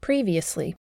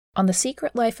Previously, on The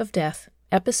Secret Life of Death,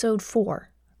 Episode 4,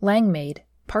 Langmaid,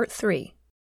 Part 3.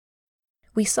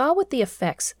 We saw what the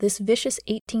effects this vicious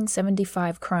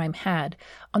 1875 crime had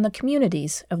on the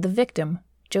communities of the victim,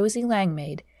 Josie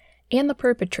Langmaid, and the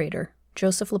perpetrator,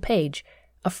 Joseph LePage,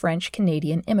 a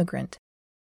French-Canadian immigrant.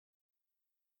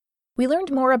 We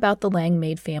learned more about the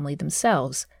Langmaid family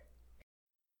themselves.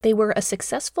 They were a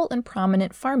successful and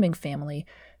prominent farming family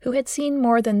who had seen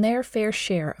more than their fair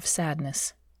share of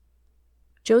sadness.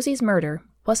 Josie's murder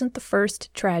wasn't the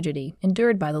first tragedy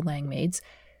endured by the Langmaids,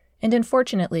 and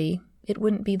unfortunately, it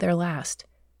wouldn't be their last,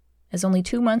 as only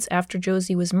 2 months after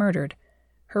Josie was murdered,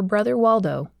 her brother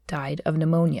Waldo died of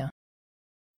pneumonia.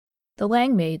 The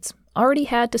Langmaids already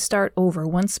had to start over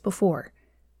once before,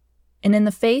 and in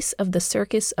the face of the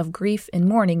circus of grief and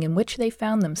mourning in which they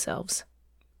found themselves,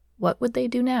 what would they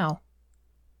do now?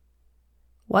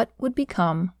 What would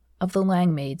become of the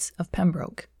Langmaids of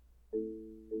Pembroke?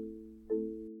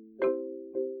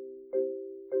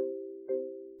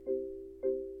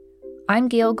 I'm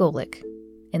Gail Golick,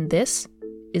 and this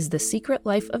is The Secret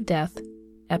Life of Death,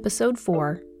 Episode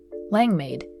 4,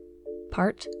 Langmaid,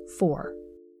 Part 4.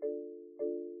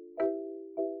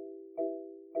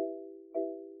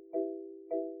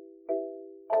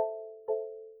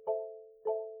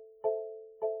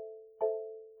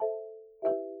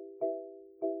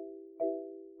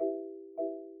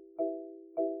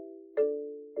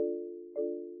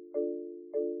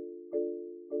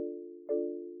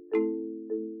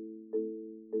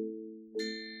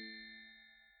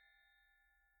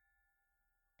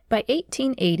 By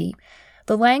 1880,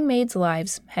 the Langmaids'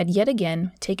 lives had yet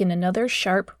again taken another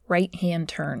sharp right-hand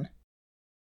turn.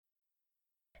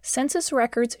 Census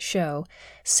records show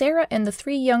Sarah and the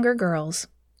 3 younger girls,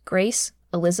 Grace,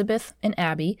 Elizabeth, and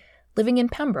Abby, living in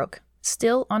Pembroke,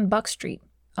 still on Buck Street,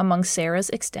 among Sarah's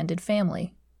extended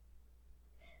family.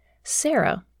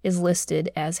 Sarah is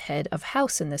listed as head of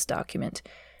house in this document,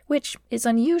 which is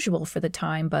unusual for the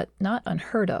time but not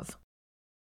unheard of.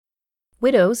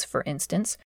 Widows, for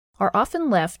instance, are often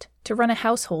left to run a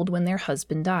household when their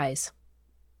husband dies.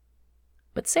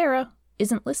 But Sarah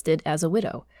isn't listed as a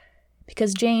widow,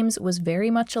 because James was very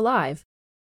much alive,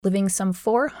 living some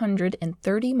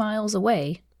 430 miles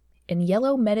away in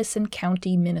Yellow Medicine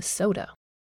County, Minnesota.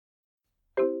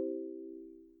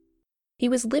 He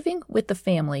was living with the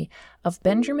family of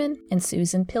Benjamin and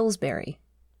Susan Pillsbury,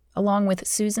 along with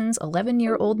Susan's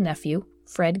 11-year-old nephew,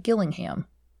 Fred Gillingham.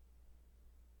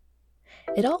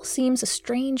 It all seems a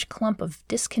strange clump of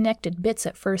disconnected bits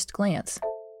at first glance.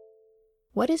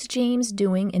 What is James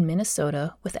doing in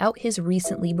Minnesota without his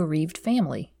recently bereaved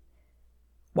family?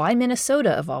 Why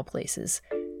Minnesota, of all places?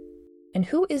 And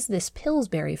who is this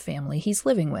Pillsbury family he's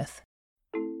living with?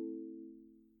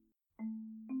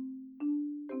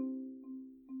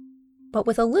 But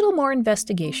with a little more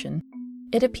investigation,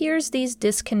 it appears these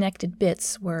disconnected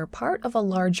bits were part of a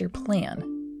larger plan.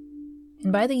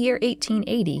 And by the year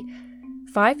 1880,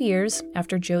 5 years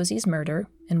after Josie's murder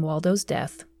and Waldo's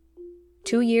death,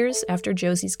 2 years after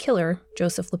Josie's killer,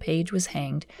 Joseph LePage, was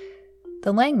hanged,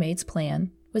 the Langmaids'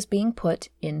 plan was being put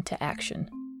into action.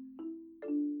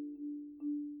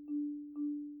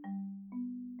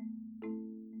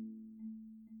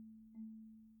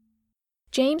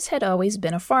 James had always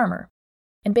been a farmer,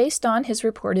 and based on his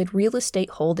reported real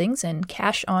estate holdings and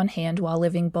cash on hand while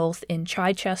living both in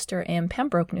Chichester and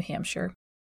Pembroke, New Hampshire,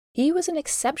 he was an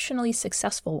exceptionally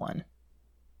successful one.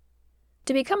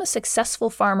 To become a successful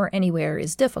farmer anywhere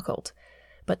is difficult,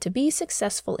 but to be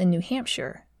successful in New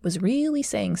Hampshire was really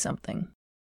saying something.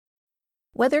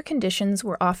 Weather conditions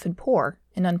were often poor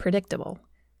and unpredictable,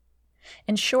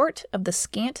 and short of the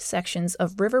scant sections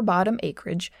of river bottom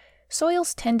acreage,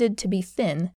 soils tended to be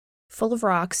thin, full of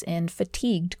rocks, and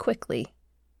fatigued quickly.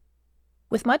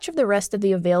 With much of the rest of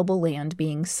the available land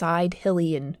being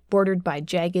side-hilly and bordered by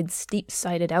jagged,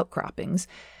 steep-sided outcroppings,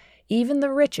 even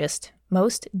the richest,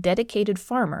 most dedicated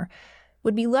farmer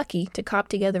would be lucky to cop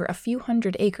together a few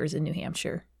hundred acres in New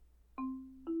Hampshire.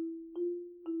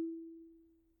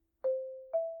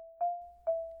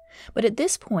 But at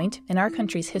this point in our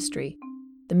country's history,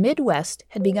 the Midwest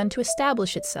had begun to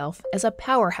establish itself as a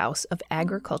powerhouse of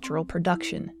agricultural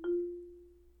production.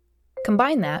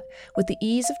 Combine that with the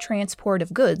ease of transport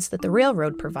of goods that the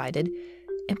railroad provided,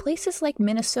 and places like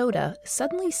Minnesota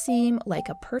suddenly seem like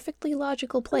a perfectly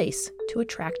logical place to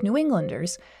attract New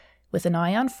Englanders with an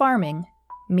eye on farming,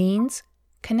 means,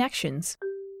 connections,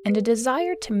 and a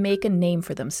desire to make a name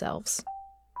for themselves,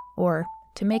 or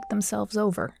to make themselves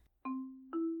over.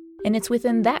 And it's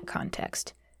within that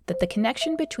context that the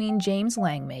connection between James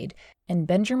Langmaid and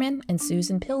Benjamin and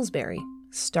Susan Pillsbury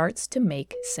starts to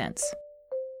make sense.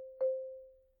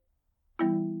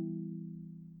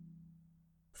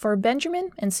 For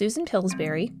Benjamin and Susan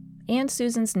Pillsbury, and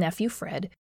Susan's nephew Fred,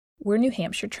 were New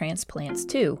Hampshire transplants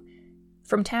too,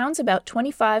 from towns about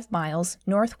 25 miles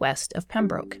northwest of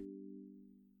Pembroke.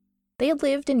 They had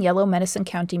lived in Yellow Medicine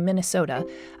County, Minnesota,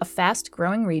 a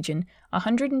fast-growing region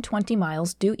 120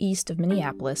 miles due east of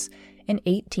Minneapolis, in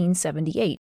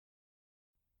 1878.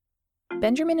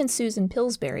 Benjamin and Susan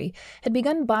Pillsbury had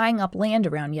begun buying up land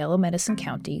around Yellow Medicine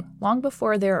County long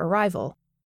before their arrival,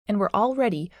 and were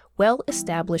already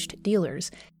well-established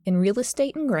dealers in real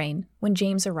estate and grain when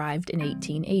James arrived in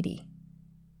 1880.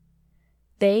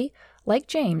 They, like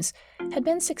James, had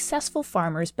been successful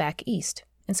farmers back east,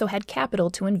 and so had capital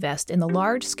to invest in the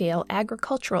large-scale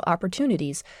agricultural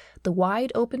opportunities the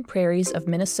wide open prairies of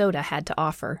Minnesota had to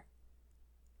offer.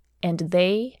 And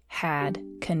they had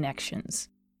connections.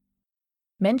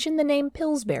 Mention the name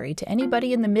Pillsbury to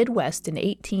anybody in the Midwest in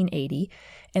 1880,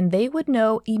 and they would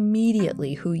know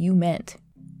immediately who you meant.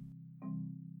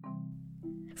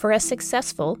 For as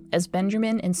successful as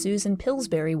Benjamin and Susan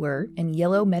Pillsbury were in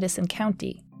Yellow Medicine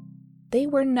County, they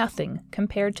were nothing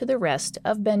compared to the rest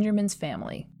of Benjamin's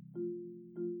family.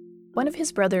 One of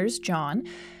his brothers, John,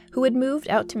 who had moved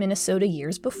out to Minnesota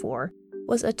years before,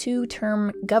 was a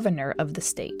 2-term governor of the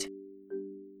state.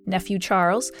 Nephew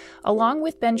Charles, along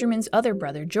with Benjamin's other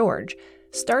brother, George,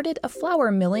 started a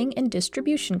flour milling and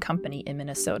distribution company in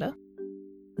Minnesota.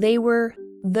 They were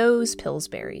those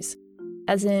Pillsburys,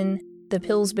 as in the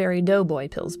Pillsbury Doughboy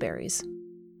Pillsburys.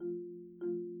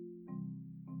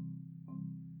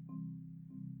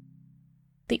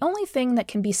 The only thing that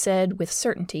can be said with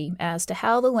certainty as to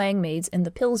how the Langmaids and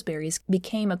the Pillsburys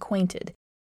became acquainted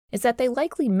is that they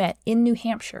likely met in New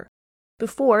Hampshire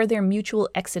before their mutual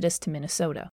exodus to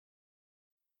Minnesota.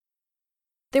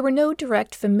 There were no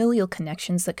direct familial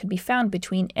connections that could be found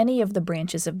between any of the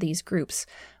branches of these groups,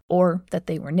 or that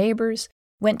they were neighbors,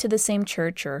 went to the same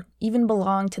church, or even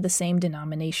belonged to the same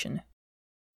denomination.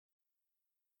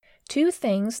 Two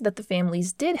things that the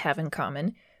families did have in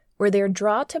common were their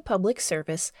draw to public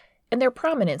service and their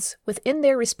prominence within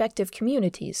their respective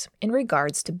communities in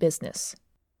regards to business.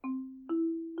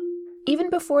 Even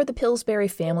before the Pillsbury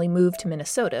family moved to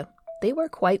Minnesota, they were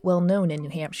quite well known in New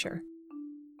Hampshire.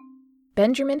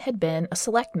 Benjamin had been a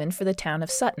selectman for the town of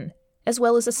Sutton, as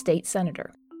well as a state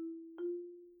senator.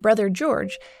 Brother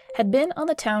George had been on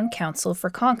the town council for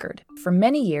Concord for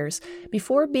many years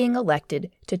before being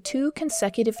elected to 2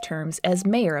 consecutive terms as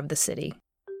mayor of the city.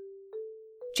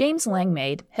 James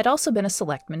Langmaid had also been a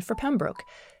selectman for Pembroke,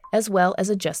 as well as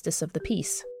a justice of the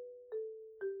peace.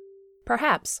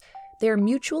 Perhaps their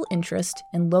mutual interest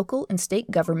in local and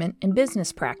state government and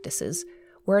business practices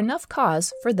were enough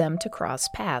cause for them to cross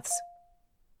paths.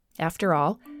 After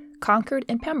all, Concord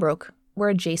and Pembroke were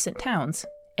adjacent towns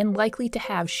and likely to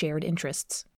have shared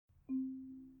interests.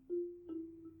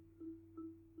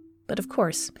 But of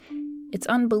course, it's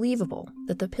unbelievable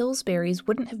that the Pillsburys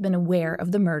wouldn't have been aware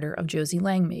of the murder of Josie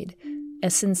Langmaid,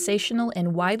 as sensational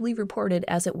and widely reported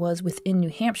as it was within New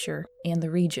Hampshire and the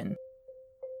region.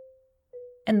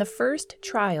 And the first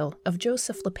trial of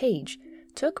Joseph LePage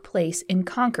took place in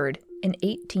Concord in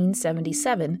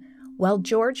 1877 while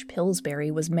George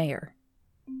Pillsbury was mayor.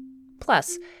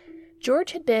 Plus,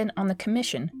 George had been on the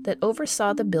commission that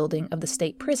oversaw the building of the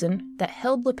state prison that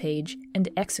held LePage and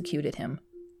executed him.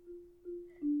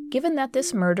 Given that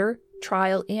this murder,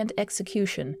 trial, and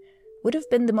execution would have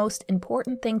been the most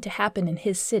important thing to happen in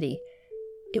his city,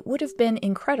 it would have been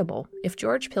incredible if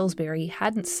George Pillsbury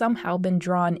hadn't somehow been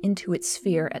drawn into its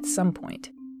sphere at some point.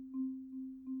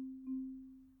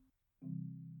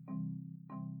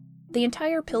 The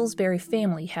entire Pillsbury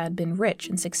family had been rich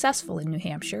and successful in New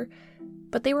Hampshire,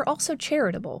 but they were also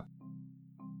charitable.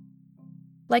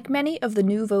 Like many of the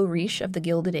nouveau riche of the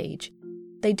Gilded Age,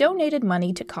 they donated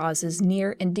money to causes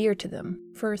near and dear to them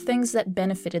for things that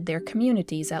benefited their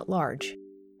communities at large.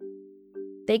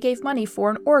 They gave money for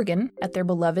an organ at their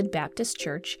beloved Baptist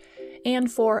church and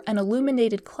for an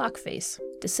illuminated clock face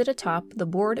to sit atop the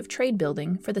Board of Trade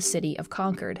building for the city of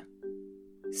Concord.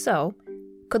 So,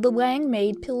 could the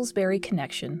Langmaid-Pillsbury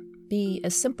connection be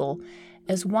as simple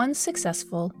as one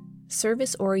successful,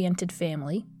 service-oriented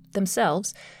family,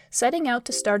 themselves, setting out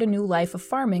to start a new life of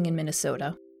farming in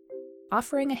Minnesota,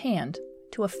 offering a hand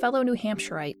to a fellow New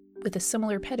Hampshireite with a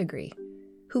similar pedigree,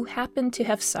 who happened to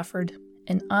have suffered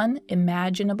an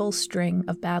unimaginable string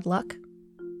of bad luck?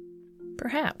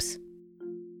 Perhaps.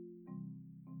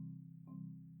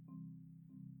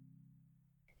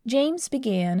 James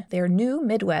began their new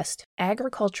Midwest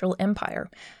agricultural empire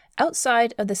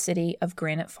outside of the city of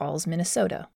Granite Falls,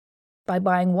 Minnesota, by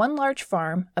buying one large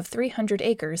farm of 300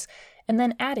 acres and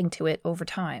then adding to it over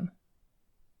time.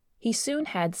 he soon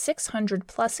had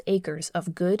 600-plus acres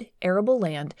of good, arable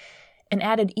land, and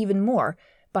added even more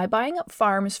by buying up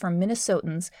farms from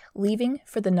Minnesotans leaving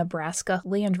for the Nebraska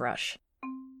land rush.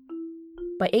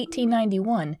 By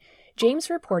 1891, James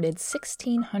reported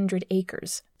 1,600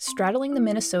 acres straddling the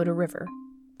Minnesota River,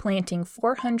 planting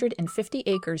 450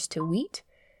 acres to wheat,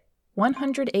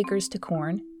 100 acres to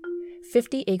corn,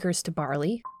 50 acres to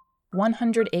barley,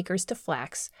 100 acres to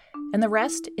flax, and the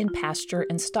rest in pasture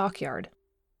and stockyard.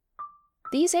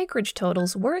 These acreage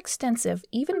totals were extensive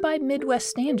even by Midwest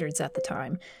standards at the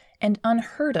time, and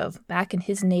unheard of back in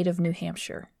his native New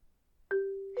Hampshire.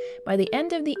 By the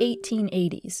end of the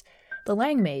 1880s, the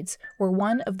Langmaids were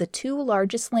one of the 2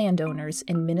 largest landowners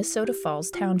in Minnesota Falls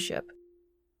Township.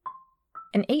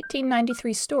 An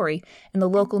 1893 story in the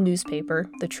local newspaper,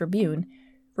 the Tribune,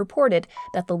 reported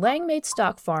that the Langmaid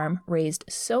stock farm raised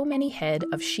so many head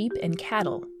of sheep and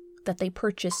cattle that they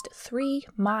purchased 3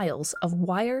 miles of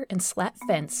wire and slat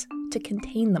fence to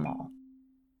contain them all.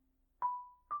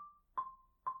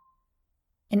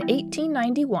 In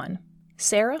 1891,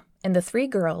 Sarah and the 3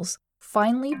 girls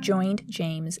finally joined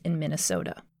James in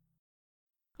Minnesota.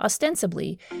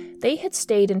 Ostensibly, they had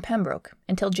stayed in Pembroke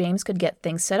until James could get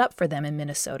things set up for them in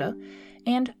Minnesota,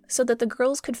 and so that the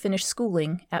girls could finish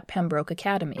schooling at Pembroke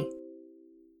Academy.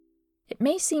 It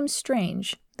may seem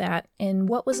strange that, in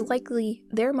what was likely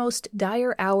their most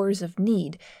dire hours of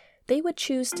need, they would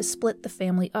choose to split the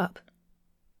family up.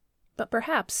 But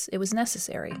perhaps it was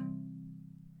necessary.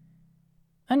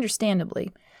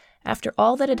 Understandably, after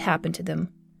all that had happened to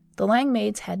them, the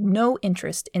Langmaids had no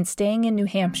interest in staying in New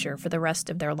Hampshire for the rest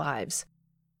of their lives.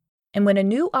 And when a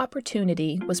new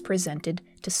opportunity was presented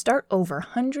to start over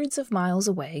hundreds of miles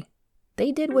away,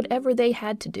 they did whatever they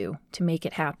had to do to make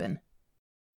it happen.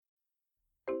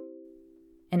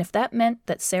 And if that meant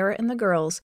that Sarah and the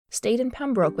girls stayed in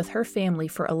Pembroke with her family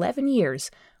for 11 years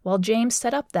while James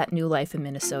set up that new life in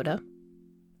Minnesota,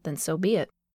 then so be it.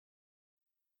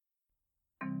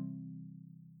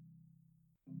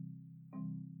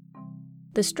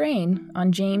 The strain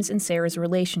on James and Sarah's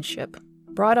relationship,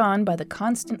 brought on by the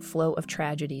constant flow of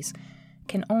tragedies,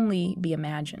 can only be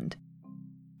imagined.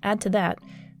 Add to that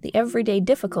the everyday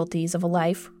difficulties of a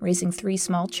life raising 3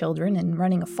 small children and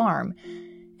running a farm,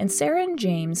 and Sarah and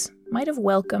James might have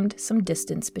welcomed some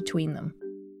distance between them.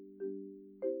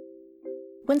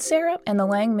 When Sarah and the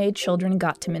Langmaid children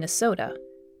got to Minnesota,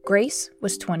 Grace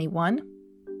was 21,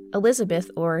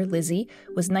 Elizabeth, or Lizzie,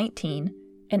 was 19,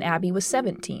 and Abby was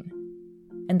 17.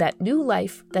 And that new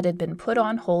life that had been put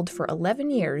on hold for 11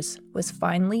 years was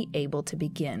finally able to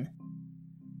begin.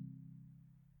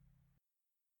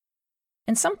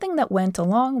 And something that went a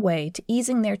long way to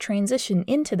easing their transition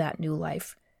into that new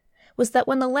life was that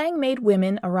when the Langmaid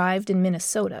women arrived in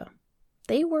Minnesota,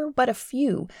 they were but a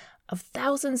few of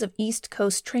thousands of East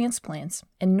Coast transplants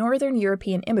and Northern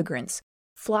European immigrants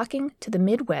flocking to the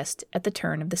Midwest at the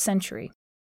turn of the century.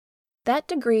 That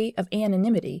degree of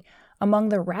anonymity among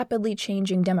the rapidly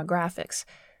changing demographics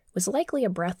was likely a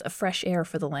breath of fresh air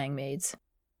for the Langmaids.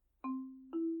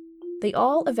 They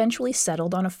all eventually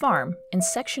settled on a farm in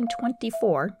Section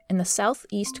 24 in the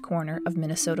southeast corner of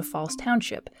Minnesota Falls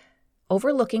Township,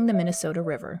 overlooking the Minnesota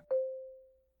River.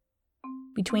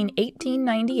 Between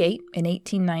 1898 and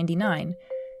 1899,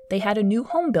 they had a new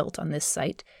home built on this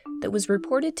site that was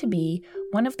reported to be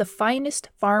one of the finest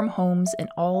farm homes in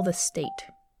all the state.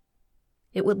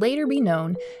 It would later be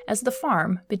known as the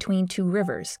Farm Between Two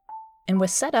Rivers, and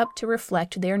was set up to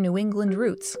reflect their New England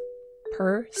roots,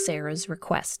 per Sarah's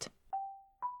request.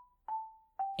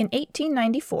 In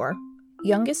 1894,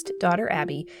 youngest daughter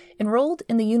Abby enrolled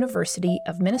in the University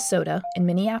of Minnesota in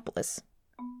Minneapolis,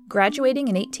 graduating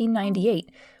in 1898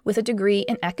 with a degree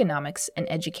in economics and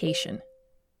education.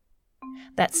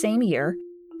 That same year,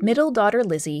 middle daughter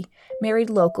Lizzie married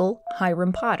local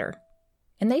Hiram Potter,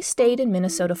 and they stayed in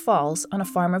Minnesota Falls on a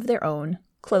farm of their own,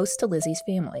 close to Lizzie's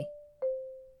family.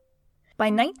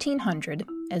 By 1900,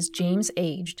 as James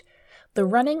aged, the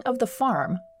running of the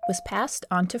farm was passed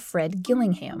on to Fred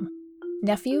Gillingham,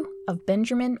 nephew of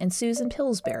Benjamin and Susan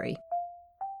Pillsbury,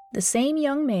 the same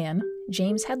young man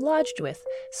James had lodged with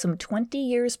some 20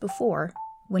 years before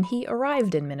when he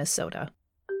arrived in Minnesota.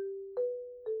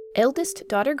 Eldest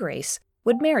daughter Grace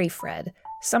would marry Fred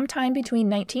sometime between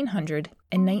 1900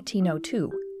 and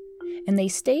 1902, and they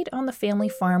stayed on the family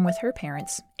farm with her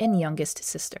parents and youngest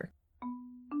sister.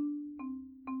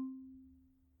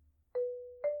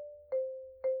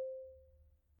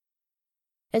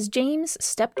 As James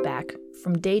stepped back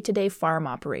from day-to-day farm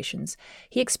operations,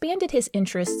 he expanded his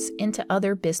interests into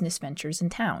other business ventures in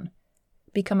town,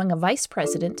 becoming a vice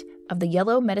president of the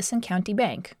Yellow Medicine County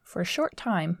Bank for a short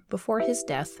time before his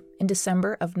death in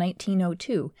December of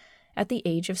 1902 at the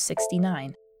age of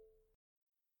 69.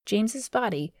 James's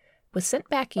body was sent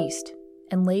back east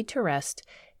and laid to rest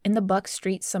in the Buck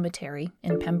Street Cemetery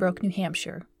in Pembroke, New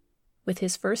Hampshire, with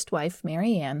his first wife,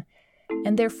 Mary Ann,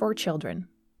 and their 4 children,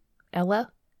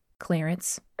 Ella,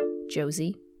 Clarence,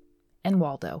 Josie, and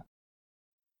Waldo.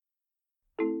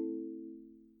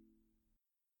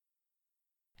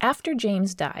 After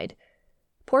James died,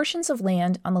 portions of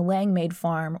land on the Langmaid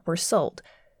farm were sold,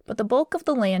 but the bulk of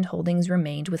the land holdings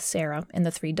remained with Sarah and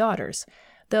the 3 daughters,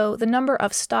 though the number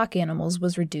of stock animals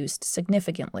was reduced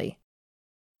significantly.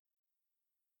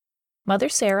 Mother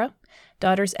Sarah,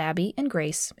 daughters Abby and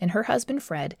Grace, and her husband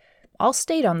Fred all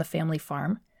stayed on the family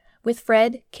farm, with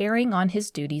Fred carrying on his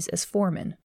duties as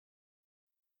foreman.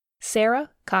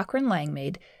 Sarah Cochran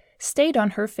Langmaid stayed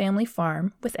on her family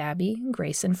farm with Abby,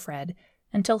 Grace, and Fred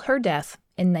until her death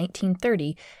in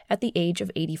 1930 at the age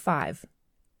of 85.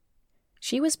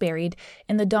 She was buried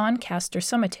in the Doncaster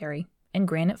Cemetery in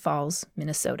Granite Falls,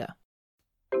 Minnesota.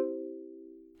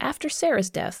 After Sarah's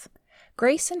death,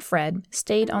 Grace and Fred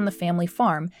stayed on the family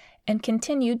farm and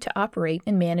continued to operate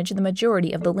and manage the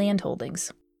majority of the land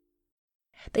holdings.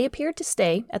 They appeared to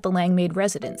stay at the Langmaid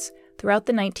residence throughout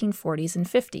the 1940s and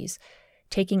 50s,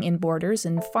 taking in boarders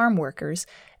and farm workers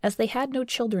as they had no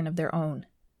children of their own.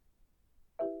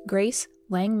 Grace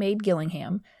Langmaid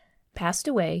Gillingham passed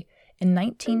away in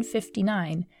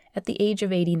 1959 at the age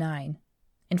of 89,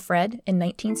 and Fred in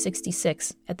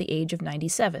 1966 at the age of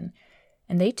 97,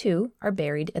 and they too are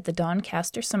buried at the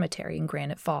Doncaster Cemetery in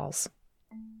Granite Falls.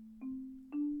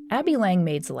 Abby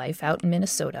Langmaid's life out in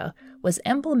Minnesota was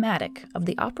emblematic of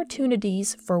the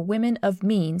opportunities for women of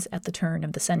means at the turn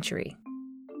of the century.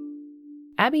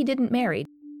 Abby didn't marry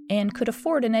and could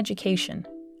afford an education.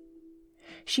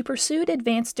 She pursued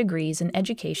advanced degrees in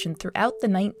education throughout the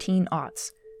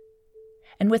 1900s,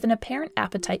 and with an apparent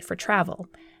appetite for travel,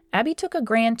 Abby took a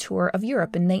grand tour of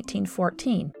Europe in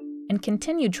 1914 and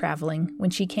continued traveling when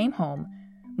she came home,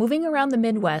 moving around the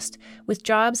Midwest with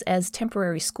jobs as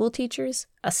temporary school teachers,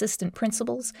 assistant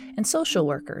principals, and social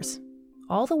workers,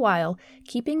 all the while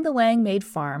keeping the Langmaid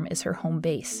farm as her home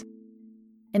base.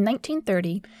 In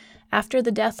 1930, after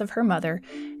the death of her mother,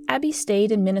 Abby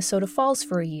stayed in Minnesota Falls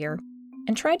for a year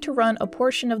and tried to run a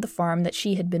portion of the farm that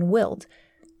she had been willed,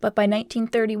 but by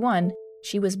 1931,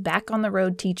 she was back on the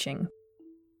road teaching.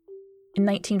 In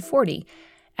 1940,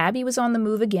 Abby was on the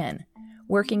move again,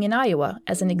 working in Iowa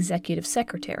as an executive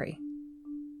secretary.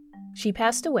 She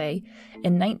passed away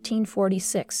in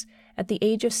 1946 at the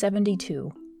age of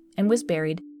 72 and was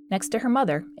buried next to her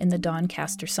mother in the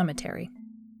Doncaster Cemetery.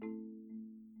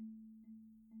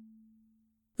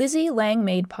 Lizzie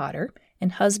Langmaid Potter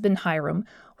and husband Hiram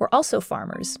were also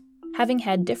farmers, having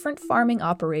had different farming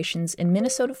operations in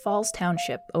Minnesota Falls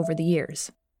Township over the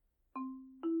years.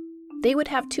 They would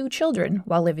have 2 children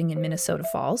while living in Minnesota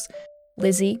Falls,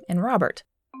 Lizzie and Robert,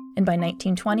 and by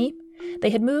 1920,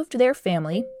 they had moved their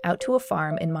family out to a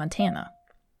farm in Montana.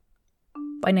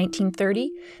 By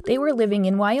 1930, they were living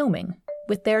in Wyoming,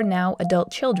 with their now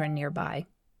adult children nearby.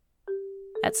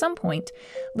 At some point,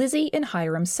 Lizzie and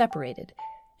Hiram separated,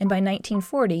 and by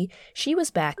 1940, she was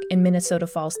back in Minnesota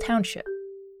Falls Township,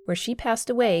 where she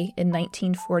passed away in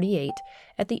 1948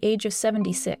 at the age of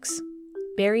 76,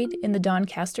 buried in the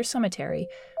Doncaster Cemetery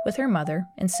with her mother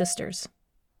and sisters.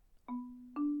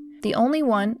 The only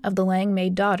one of the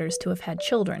Langmaid daughters to have had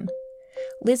children,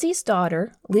 Lizzie's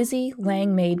daughter, Lizzie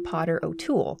Langmaid Potter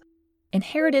O'Toole,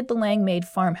 inherited the Langmaid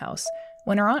farmhouse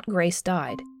when her Aunt Grace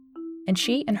died, and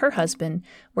she and her husband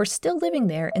were still living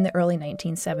there in the early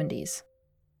 1970s.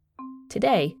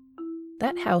 Today,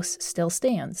 that house still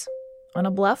stands, on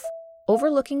a bluff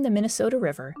overlooking the Minnesota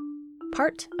River,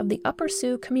 part of the Upper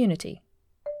Sioux community,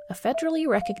 a federally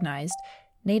recognized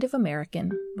Native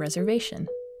American reservation.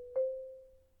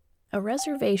 A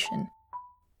reservation.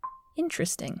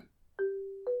 Interesting.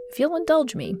 If you'll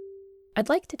indulge me, I'd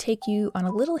like to take you on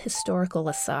a little historical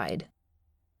aside.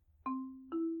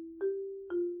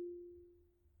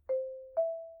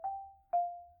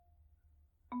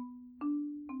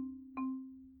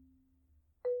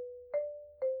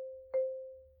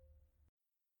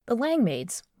 The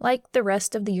Langmaids, like the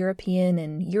rest of the European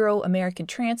and Euro-American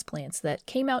transplants that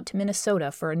came out to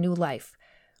Minnesota for a new life,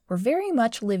 were very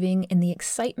much living in the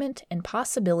excitement and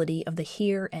possibility of the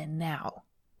here and now,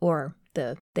 or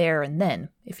the there and then,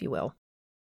 if you will.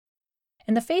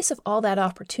 In the face of all that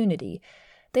opportunity,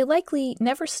 they likely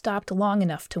never stopped long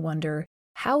enough to wonder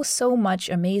how so much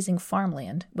amazing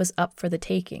farmland was up for the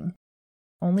taking,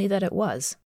 only that it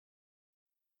was.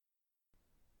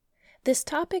 This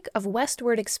topic of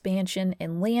westward expansion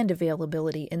and land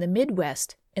availability in the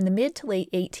Midwest in the mid to late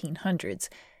 1800s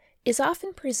is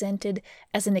often presented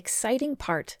as an exciting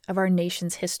part of our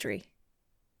nation's history.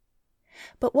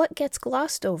 But what gets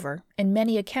glossed over in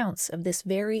many accounts of this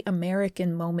very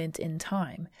American moment in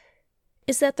time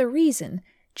is that the reason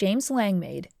James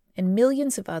Langmaid and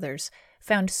millions of others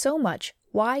found so much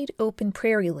wide open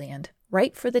prairie land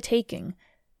ripe for the taking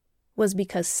was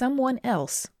because someone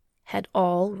else had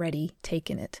already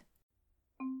taken it.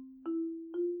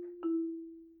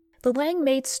 The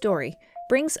Langmaid story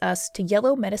brings us to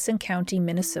Yellow Medicine County,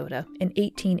 Minnesota in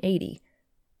 1880,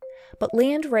 but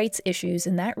land rights issues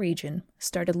in that region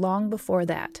started long before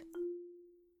that.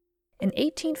 In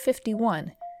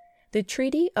 1851, the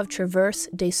Treaty of Traverse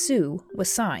des Sioux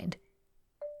was signed.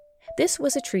 This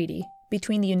was a treaty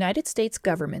between the United States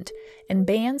government and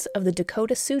bands of the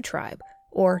Dakota Sioux tribe,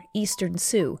 or Eastern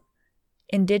Sioux,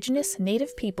 indigenous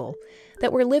native people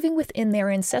that were living within their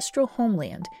ancestral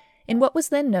homeland in what was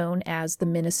then known as the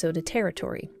Minnesota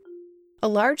Territory, a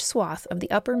large swath of the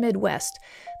upper Midwest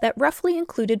that roughly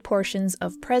included portions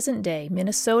of present-day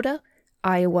Minnesota,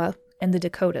 Iowa, and the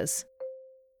Dakotas.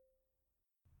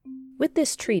 With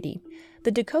this treaty,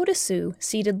 the Dakota Sioux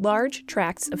ceded large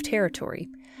tracts of territory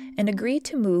and agreed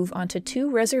to move onto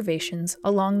 2 reservations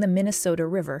along the Minnesota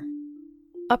River: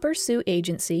 Upper Sioux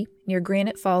Agency near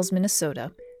Granite Falls,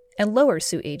 Minnesota, and Lower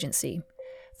Sioux Agency,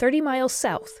 30 miles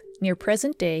south near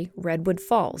present-day Redwood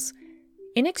Falls,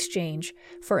 in exchange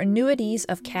for annuities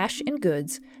of cash and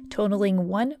goods totaling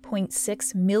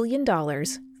 $1.6 million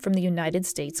from the United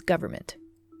States government.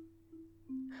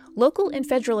 Local and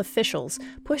federal officials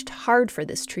pushed hard for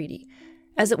this treaty,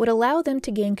 as it would allow them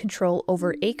to gain control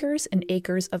over acres and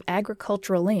acres of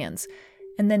agricultural lands,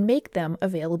 and then make them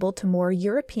available to more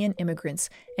European immigrants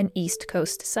and East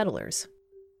Coast settlers.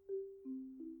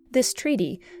 This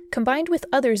treaty, combined with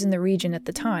others in the region at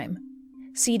the time,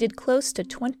 ceded close to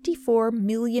 24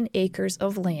 million acres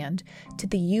of land to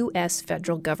the U.S.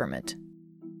 federal government.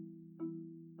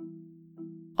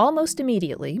 Almost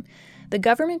immediately, the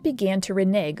government began to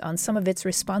renege on some of its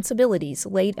responsibilities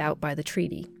laid out by the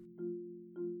treaty.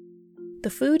 The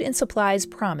food and supplies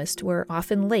promised were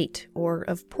often late or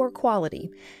of poor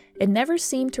quality, and never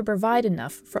seemed to provide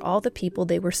enough for all the people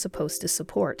they were supposed to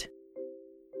support.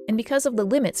 And because of the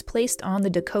limits placed on the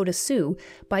Dakota Sioux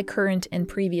by current and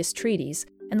previous treaties,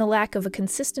 and the lack of a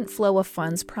consistent flow of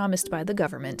funds promised by the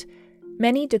government,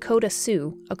 many Dakota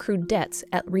Sioux accrued debts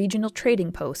at regional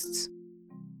trading posts.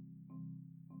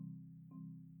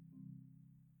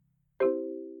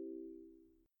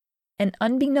 And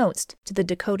unbeknownst to the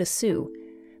Dakota Sioux,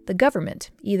 the government,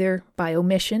 either by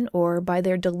omission or by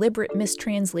their deliberate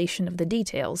mistranslation of the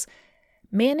details,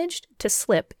 managed to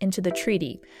slip into the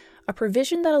treaty a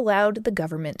provision that allowed the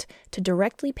government to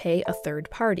directly pay a third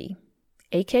party,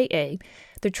 aka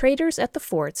the traders at the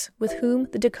forts with whom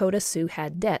the Dakota Sioux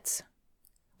had debts,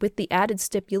 with the added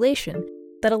stipulation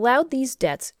that allowed these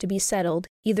debts to be settled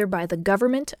either by the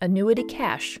government annuity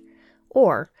cash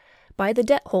or by the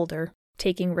debt holder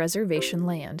taking reservation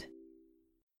land.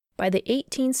 By the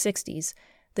 1860s,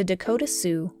 the Dakota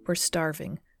Sioux were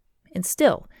starving, and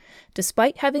still,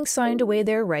 despite having signed away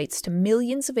their rights to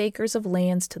millions of acres of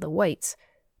lands to the whites,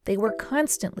 they were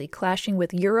constantly clashing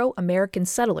with Euro-American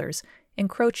settlers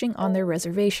encroaching on their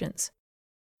reservations.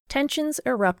 Tensions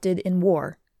erupted in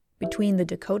war between the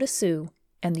Dakota Sioux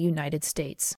and the United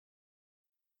States.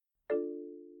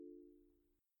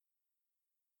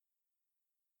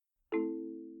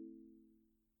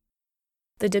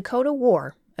 The Dakota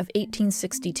War of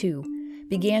 1862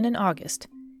 began in August,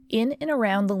 in and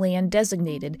around the land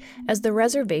designated as the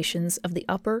reservations of the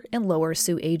Upper and Lower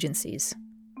Sioux Agencies.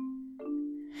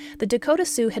 The Dakota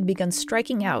Sioux had begun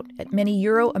striking out at many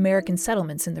Euro-American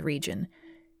settlements in the region,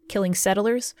 killing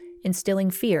settlers,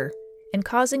 instilling fear, and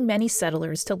causing many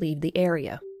settlers to leave the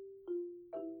area.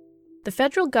 The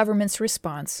federal government's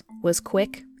response was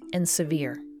quick and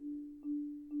severe.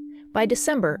 By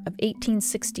December of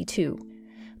 1862,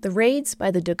 the raids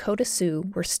by the Dakota Sioux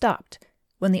were stopped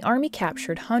when the Army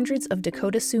captured hundreds of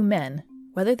Dakota Sioux men,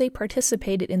 whether they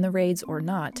participated in the raids or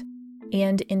not,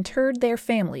 and interred their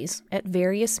families at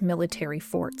various military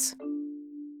forts.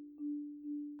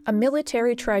 A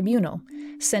military tribunal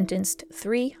sentenced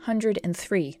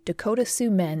 303 Dakota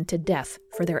Sioux men to death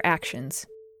for their actions.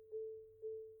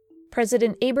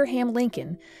 President Abraham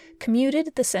Lincoln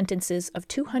commuted the sentences of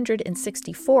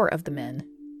 264 of the men,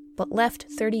 but left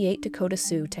 38 Dakota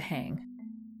Sioux to hang.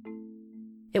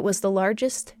 It was the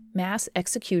largest mass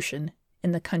execution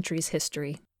in the country's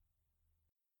history.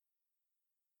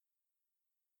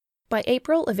 By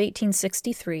April of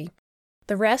 1863,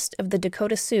 The rest of the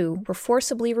Dakota Sioux were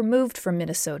forcibly removed from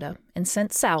Minnesota and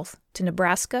sent south to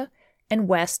Nebraska and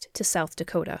west to South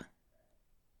Dakota.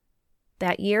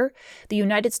 That year, the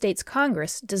United States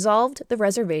Congress dissolved the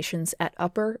reservations at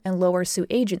Upper and Lower Sioux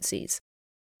agencies,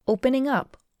 opening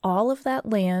up all of that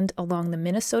land along the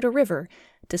Minnesota River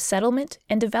to settlement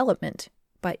and development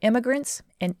by immigrants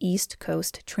and East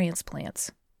Coast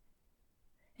transplants.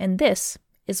 And this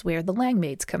is where the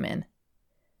Langmaids come in.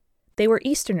 They were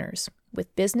Easterners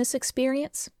with business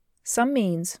experience, some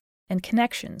means, and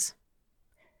connections.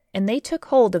 And they took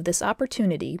hold of this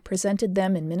opportunity presented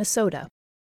them in Minnesota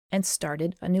and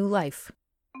started a new life.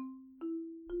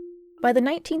 By the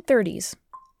 1930s,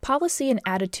 policy and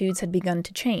attitudes had begun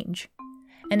to change,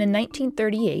 and in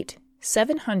 1938,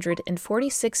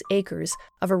 746 acres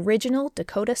of original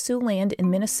Dakota Sioux land in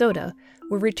Minnesota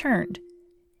were returned,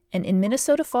 and in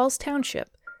Minnesota Falls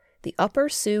Township, the Upper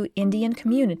Sioux Indian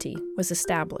community was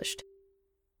established.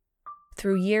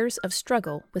 Through years of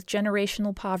struggle with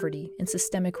generational poverty and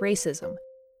systemic racism,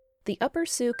 the Upper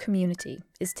Sioux community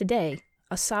is today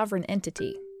a sovereign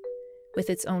entity, with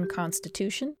its own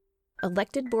constitution,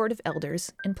 elected board of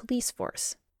elders, and police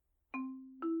force.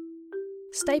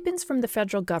 Stipends from the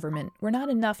federal government were not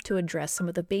enough to address some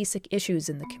of the basic issues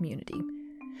in the community,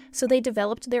 so they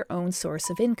developed their own source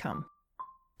of income,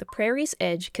 the Prairie's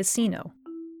Edge Casino.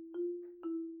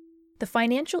 The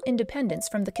financial independence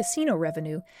from the casino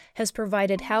revenue has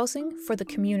provided housing for the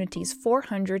community's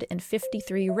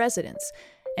 453 residents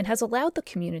and has allowed the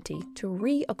community to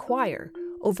reacquire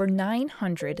over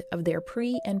 900 of their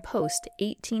pre- and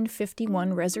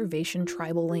post-1851 reservation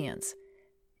tribal lands,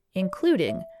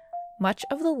 including much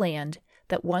of the land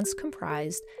that once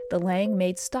comprised the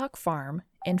Langmaid stock farm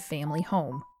and family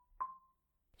home.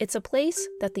 It's a place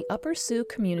that the Upper Sioux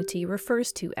community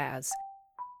refers to as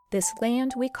this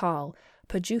land we call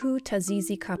Pajuhu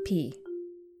Tazizi Kapi,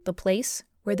 the place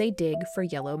where they dig for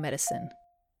yellow medicine.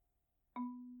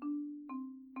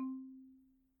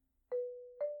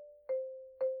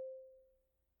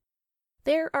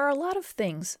 There are a lot of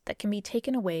things that can be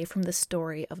taken away from the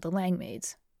story of the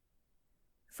Langmaids.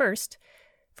 First,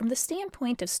 from the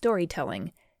standpoint of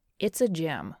storytelling, it's a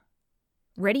gem.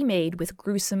 Ready-made with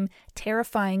gruesome,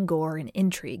 terrifying gore and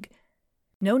intrigue.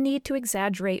 No need to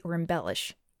exaggerate or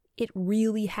embellish. It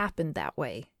really happened that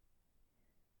way.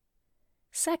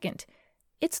 Second,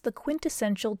 it's the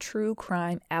quintessential true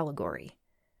crime allegory.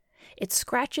 It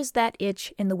scratches that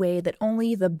itch in the way that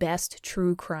only the best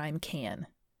true crime can.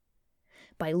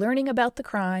 By learning about the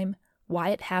crime, why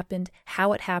it happened,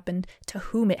 how it happened, to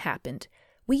whom it happened,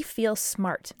 we feel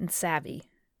smart and savvy,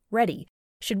 ready,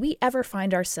 should we ever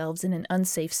find ourselves in an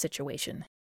unsafe situation.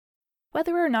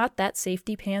 Whether or not that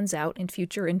safety pans out in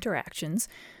future interactions,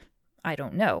 I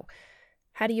don't know.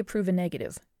 How do you prove a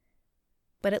negative?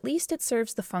 But at least it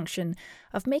serves the function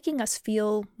of making us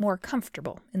feel more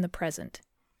comfortable in the present.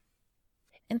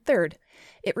 And third,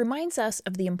 it reminds us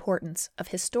of the importance of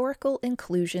historical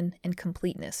inclusion and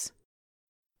completeness.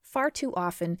 Far too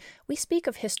often, we speak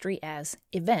of history as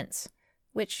events,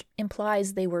 which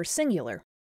implies they were singular,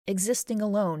 existing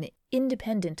alone,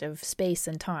 independent of space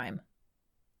and time.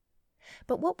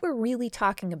 But what we're really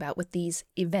talking about with these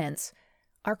events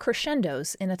are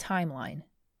crescendos in a timeline,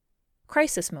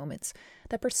 crisis moments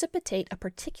that precipitate a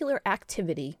particular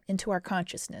activity into our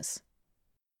consciousness.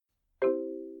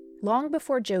 Long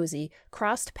before Josie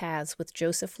crossed paths with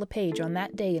Joseph LePage on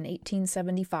that day in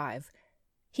 1875,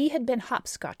 he had been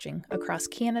hopscotching across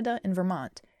Canada and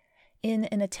Vermont in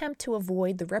an attempt to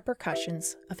avoid the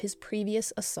repercussions of his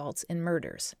previous assaults and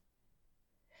murders.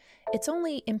 It's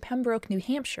only in Pembroke, New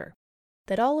Hampshire,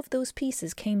 that all of those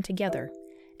pieces came together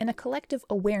and a collective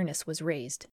awareness was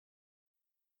raised.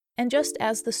 And just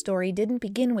as the story didn't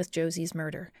begin with Josie's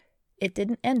murder, it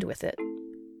didn't end with it.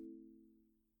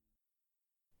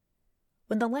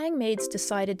 When the Langmaids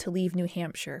decided to leave New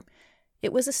Hampshire,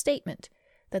 it was a statement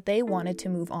that they wanted to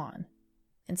move on,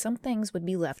 and some things would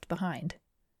be left behind.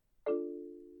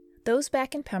 Those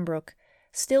back in Pembroke,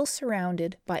 still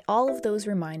surrounded by all of those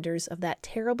reminders of that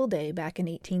terrible day back in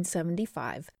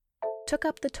 1875, took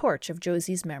up the torch of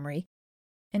Josie's memory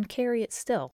and carry it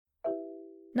still.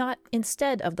 Not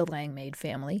instead of the Langmaid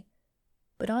family,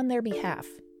 but on their behalf.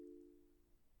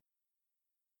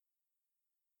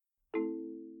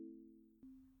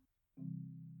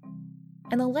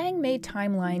 And the Langmaid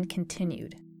timeline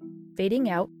continued, fading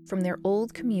out from their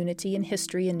old community and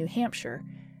history in New Hampshire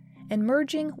and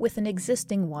merging with an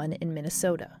existing one in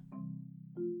Minnesota.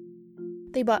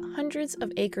 They bought hundreds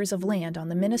of acres of land on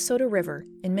the Minnesota River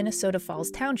in Minnesota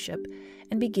Falls Township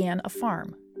and began a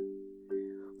farm.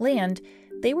 Land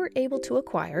they were able to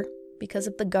acquire because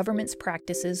of the government's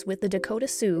practices with the Dakota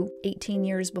Sioux 18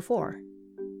 years before.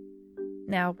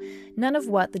 Now, none of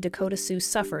what the Dakota Sioux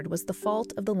suffered was the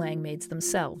fault of the Langmaids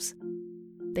themselves.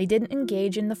 They didn't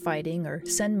engage in the fighting or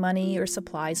send money or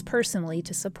supplies personally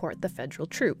to support the federal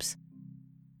troops.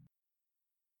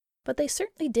 But they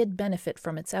certainly did benefit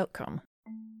from its outcome.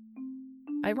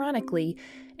 Ironically,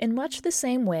 in much the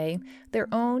same way, their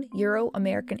own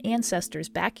Euro-American ancestors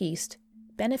back east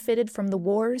benefited from the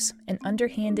wars and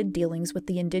underhanded dealings with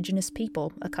the indigenous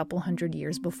people a couple hundred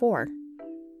years before.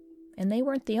 And they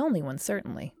weren't the only ones,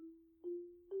 certainly.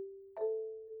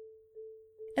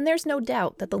 And there's no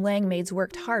doubt that the Langmaids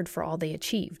worked hard for all they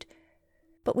achieved.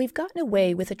 But we've gotten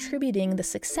away with attributing the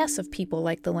success of people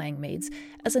like the Langmaids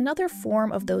as another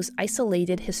form of those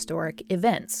isolated historic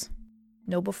events.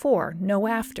 No before, no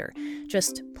after,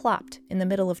 just plopped in the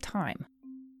middle of time.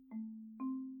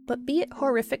 But be it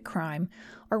horrific crime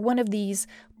or one of these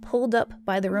pulled up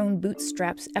by their own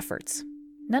bootstraps efforts,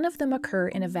 none of them occur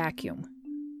in a vacuum.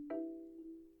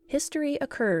 History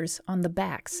occurs on the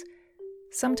backs,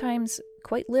 sometimes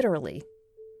quite literally,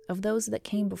 of those that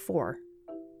came before.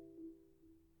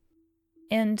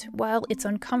 And while it's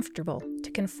uncomfortable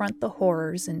to confront the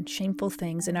horrors and shameful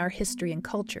things in our history and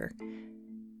culture,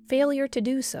 failure to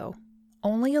do so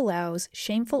only allows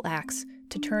shameful acts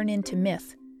to turn into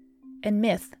myth, and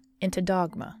myth into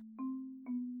dogma.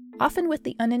 Often with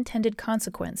the unintended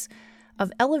consequence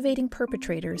of elevating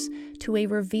perpetrators to a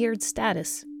revered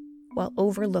status while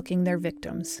overlooking their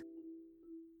victims.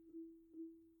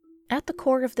 At the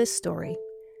core of this story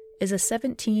is a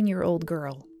 17-year-old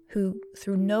girl who,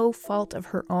 through no fault of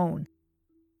her own,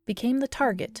 became the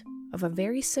target of a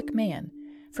very sick man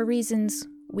for reasons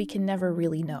we can never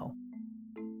really know.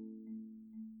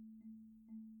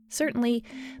 Certainly,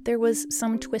 there was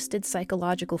some twisted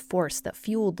psychological force that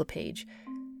fueled LePage,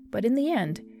 but in the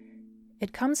end,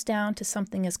 it comes down to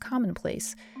something as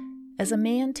commonplace as a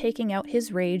man taking out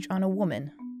his rage on a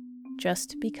woman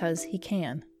just because he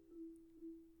can.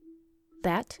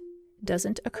 That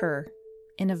doesn't occur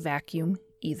in a vacuum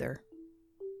either.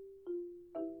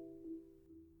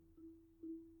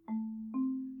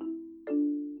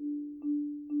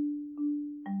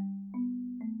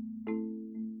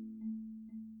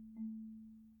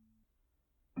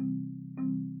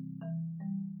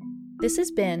 This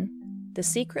has been The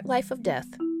Secret Life of Death,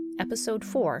 Episode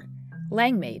 4,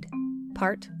 Langmaid,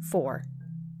 Part 4.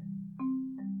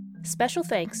 Special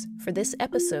thanks for this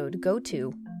episode go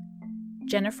to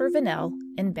Jennifer Vanell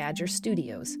and Badger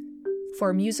Studios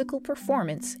for musical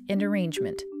performance and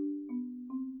arrangement,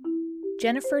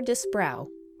 Jennifer Disbrow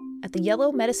at the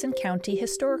Yellow Medicine County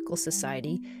Historical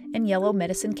Society in Yellow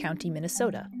Medicine County,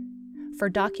 Minnesota, for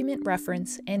document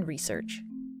reference and research.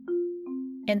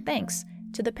 And thanks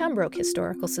to the Pembroke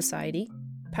Historical Society,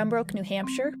 Pembroke, New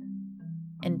Hampshire,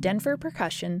 and Denver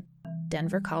Percussion,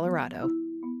 Denver, Colorado.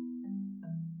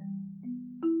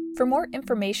 For more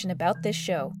information about this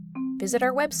show, visit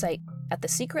our website at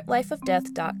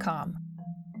thesecretlifeofdeath.com.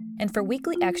 And for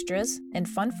weekly extras and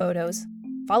fun photos,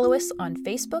 follow us on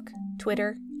Facebook,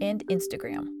 Twitter, and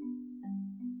Instagram.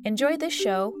 Enjoy this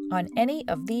show on any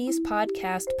of these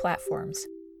podcast platforms: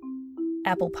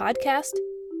 Apple Podcast,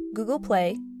 Google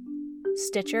Play,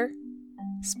 Stitcher,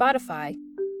 Spotify,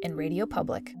 and Radio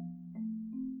Public.